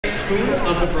spoon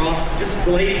of the broth, just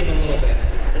glaze it a little bit.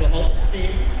 It'll help it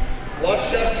steam. Watch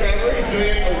Chef Trevor, he's doing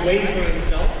it away from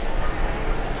himself.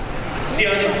 See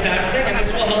how this is happening? And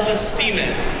this will help us steam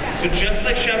it. So just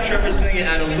like Chef Trevor's doing it,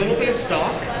 add a little bit of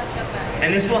stock,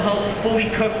 and this will help fully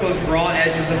cook those raw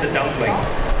edges of the dumpling.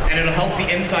 And it'll help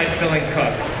the inside filling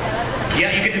cook.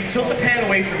 Yeah, you can just tilt the pan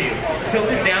away from you.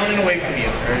 Tilt it down and away from you.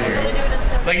 There you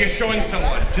go. Like you're showing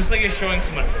someone, just like you're showing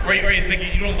someone. Or you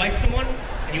think you don't like someone,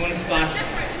 and you want to splash them.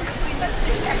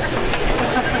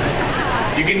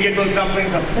 You can give those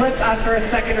dumplings a flip after a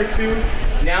second or two.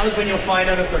 Now is when you'll find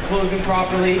out if they're closing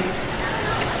properly.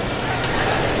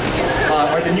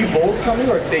 Are the new bowls coming,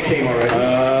 or they came already?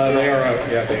 They are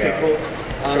out, yeah, they are. Cool.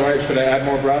 Should I add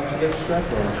more broth to this, Chef?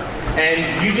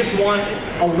 And you just want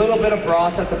a little bit of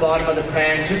broth at the bottom of the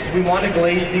pan. We want to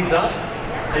glaze these up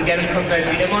and get them cooked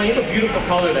nicely. Emma, you have a beautiful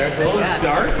color there. It's a little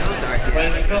dark, but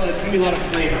it's going to be a lot of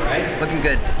flavor, right? Looking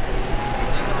good.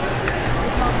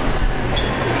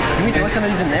 Can we throw some of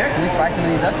these in there? Can we fry some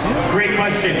of these up too? Great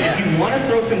question. Yeah. If you want to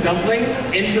throw some dumplings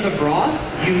into the broth,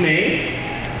 you may.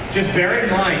 Just bear in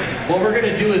mind, what we're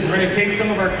going to do is we're going to take some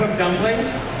of our cooked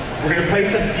dumplings, we're going to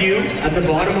place a few at the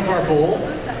bottom of our bowl,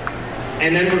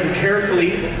 and then we're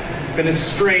carefully going to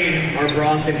strain our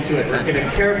broth into it. We're going to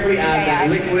carefully add that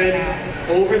liquid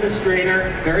over the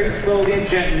strainer, very slowly and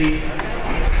gently.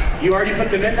 You already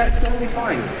put them in, that's totally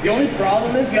fine. The only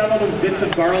problem is you have all those bits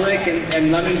of garlic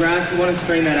and lemongrass, you want to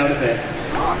strain that out a bit.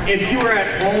 If you are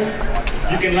at home,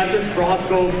 you can let this broth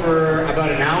go for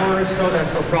about an hour or so,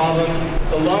 that's no problem.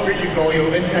 The longer you go,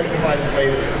 you'll intensify the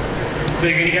flavors. So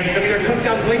you're going to get some of your cooked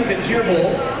dumplings into your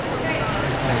bowl.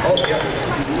 Oh, yeah.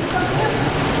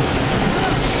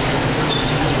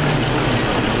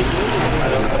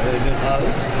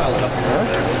 Let's pile it up there.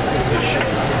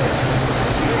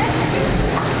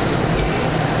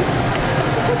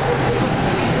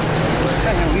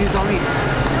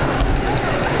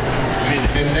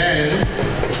 And then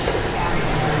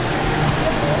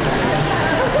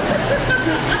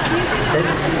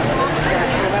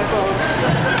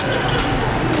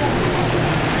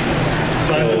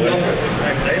so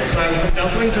I have some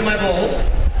dumplings in my bowl,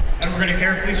 and we're going to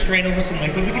carefully strain over some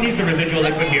liquid. We can use the residual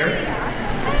liquid here.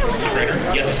 Strainer,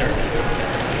 yes sir.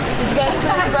 Did you guys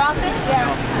put the broth in? Yeah.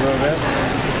 A little bit.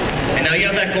 And now you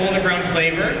have that golden brown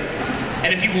flavor. And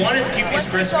if you wanted to keep these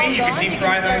crispy, you can deep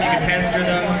fry them, you can pan sear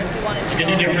them, you can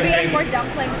do different things.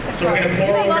 So we're going to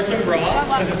pour over some broth,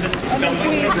 because it's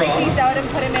dumplings in a broth.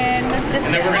 And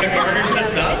then we're going to garnish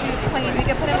this up.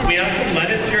 We have some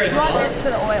lettuce here as well.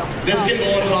 This can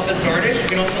go on top as garnish. You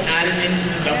can also add it into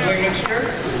the dumpling mixture.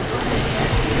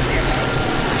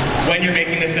 When you're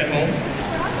making this at home,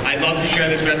 I'd love to share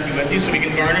this recipe with you, so we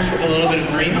can garnish with a little bit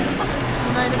of greens.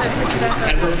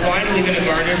 And we're finally going to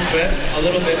garnish with a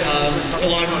little bit of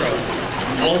cilantro.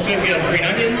 Also, if you have green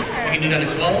onions, you can do that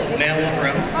as well. Nail one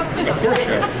around. Of course,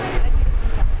 Chef.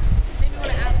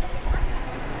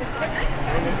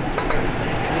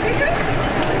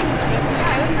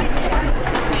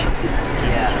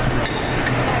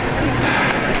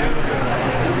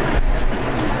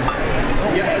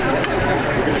 Yeah.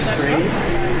 We're going to strain.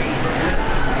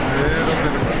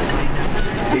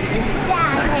 Tasty?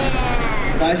 Nice.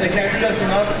 Guys, I can't stress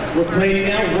enough, we're plating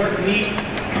now, work neat,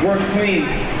 work clean.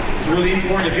 It's really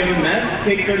important. If you have a mess,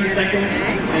 take 30 seconds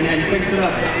and fix it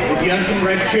up. If you have some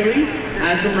red chili,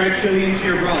 add some red chili into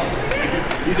your broth.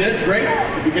 You did? Great.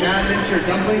 You can add it into your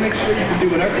dumpling mixture, you can do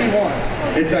whatever you want.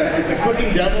 It's a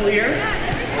cooking devil here,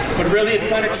 but really it's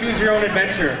kind of choose your own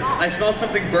adventure. I smell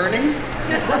something burning.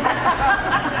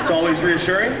 It's always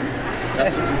reassuring.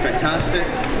 That's fantastic.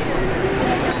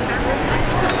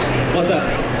 What's up?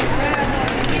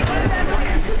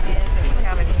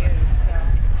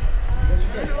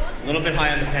 A little bit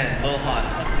high on the pan, a little hot.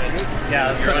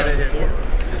 Yeah, let's try it here.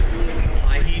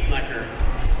 High heat lacquer.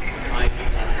 High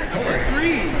heat lacquer. Don't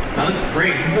worry. Now this is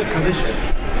great. These look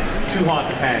delicious. Too hot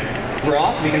the pan.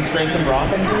 Broth, we can strain some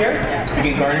broth into here.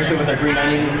 We can garnish it with our green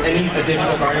onions. Any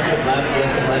additional garnishes left, we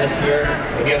have some lettuce here.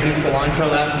 If you have any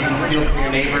cilantro left, you can steal from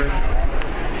your neighbor.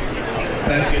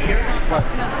 That's good here.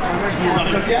 Not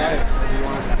cooked yet?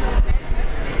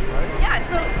 Yeah,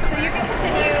 so you can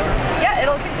continue. Yeah,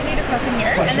 it'll continue to cook in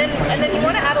here, and then you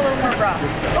want to add a little more broth.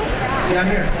 Oh. Yeah, I'm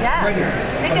here. Yeah. Right here.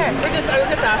 Right there. I was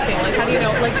just asking, like, how do you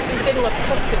know, like, it didn't look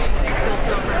cooked to me.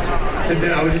 And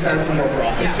then I would just add some more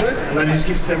broth into it, and then you just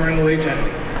keep simmering away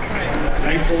gently.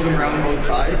 Nice golden brown on both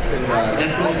sides, and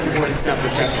that's the most important step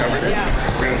with Chef Trevor did.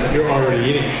 Yeah. You're already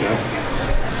eating, Chef.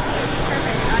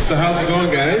 So how's it going,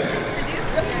 guys?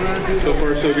 So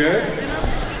far, so good?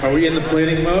 Are we in the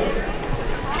plating mode?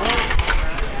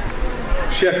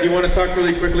 Chef, do you want to talk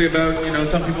really quickly about,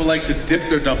 some people like to dip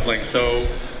their dumplings. So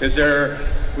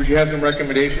would you have some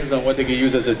recommendations on what they could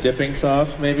use as a dipping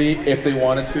sauce, maybe, if they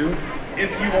wanted to?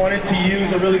 If you wanted to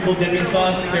use a really cool dipping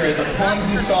sauce, there is a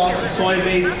ponzu sauce, a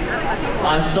soy-based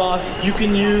sauce. You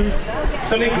can use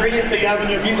some ingredients that you have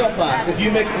in your mise en place. If you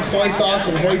mix the soy sauce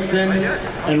and hoisin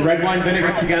and red wine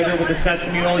vinegar together with the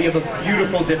sesame oil, you have a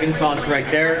beautiful dipping sauce right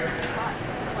there.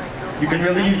 You can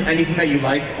really use anything that you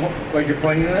like. Oh, like you're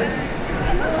pointing to this?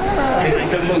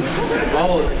 It's a mousse.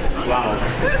 Oh, wow.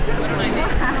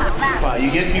 Wow,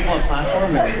 you give people a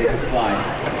platform and they just fly.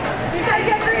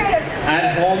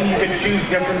 At home, you can choose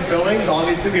different fillings.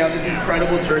 Obviously, we have this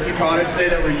incredible turkey product today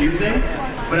that we're using.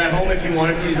 But at home, if you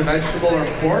wanted to use a vegetable or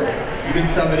pork, you can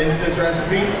sub it into this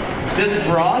recipe. This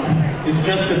broth is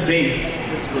just the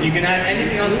base. So you can add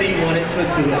anything else that you want it to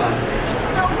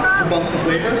bump the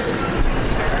flavors.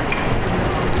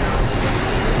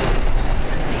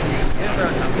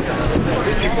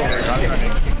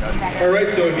 All right,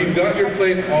 so if you've got your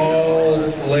plate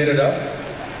all plated up,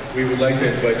 we would like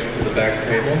to invite you to the back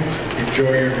table.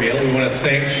 Enjoy your meal. We want to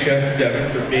thank Chef Devan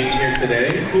for being here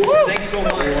today. Thanks so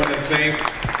much. We want to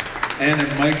thank Anne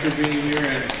and Mike for being here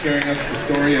and sharing us the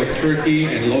story of Turkey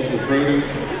and local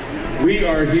produce. We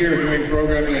are here doing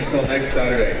programming until next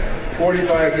Saturday.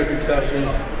 45 different sessions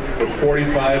with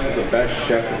 45 of the best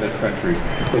chefs in this country.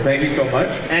 So thank you so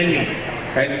much. And you.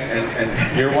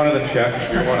 And you're one of them,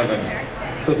 Chef. You're one of them.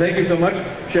 So thank you so much.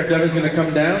 Chef Devan's going to come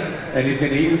down and he's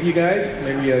going to eat with you guys.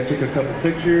 Maybe take a couple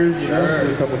pictures, do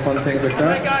a couple fun things like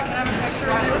that. Oh my God, can I have a picture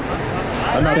of you?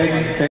 I'm not taking.